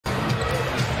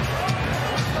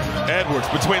Edwards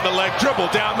between the leg, dribble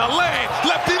down the lane,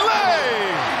 lefty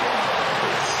lane.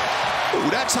 Ooh,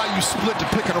 that's how you split the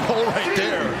pick and roll right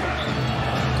there.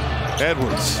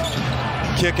 Edwards,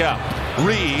 kick out.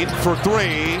 Reed for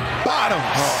three. Bottoms.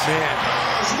 Oh, man.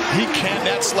 He canned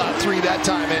that slot three that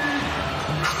time.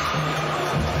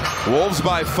 Wolves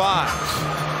by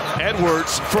 5.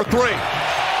 Edwards for three.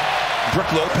 Brook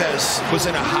Lopez was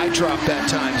in a high drop that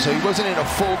time, so he wasn't in a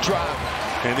full drop.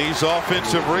 And these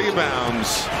offensive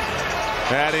rebounds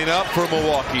adding up for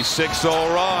Milwaukee. 6-0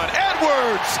 run.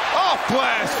 Edwards off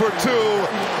glass for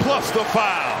 2 plus the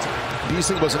foul.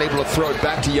 Beasley wasn't able to throw it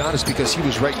back to Giannis because he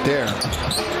was right there.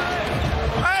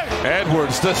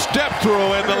 Edwards, the step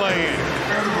through in the lane.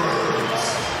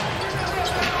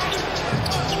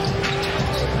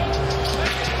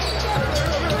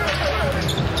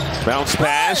 Bounce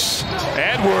pass.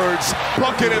 Edwards,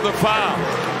 bucket in the foul.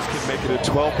 Can make it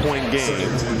a 12-point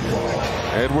game.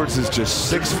 Edwards is just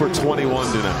 6 for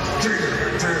 21 tonight.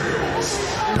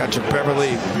 Patrick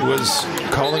Beverly was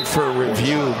calling for a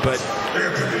review, but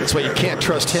that's why you can't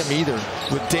trust him either.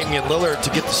 With Damian Lillard to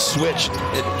get the switch,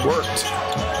 it worked.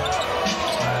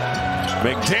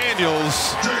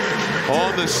 McDaniels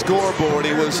on the scoreboard.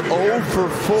 He was 0 for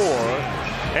 4.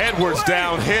 Edwards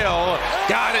downhill,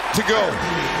 got it to go.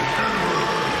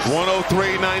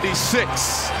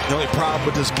 103-96. The only problem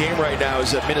with this game right now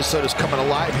is that Minnesota's coming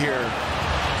alive here.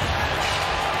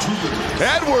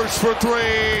 Edwards for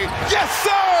three. Yes,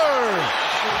 sir!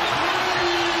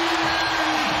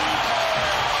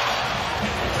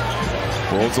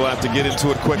 Wolves will have to get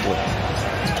into it quickly.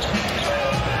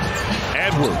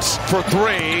 Edwards for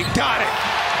three. Got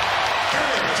it.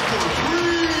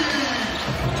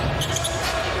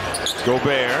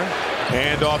 Gobert.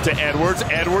 Hand off to Edwards.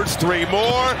 Edwards, 3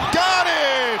 more. Got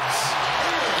it!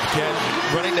 Again,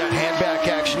 running that hand back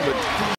action, but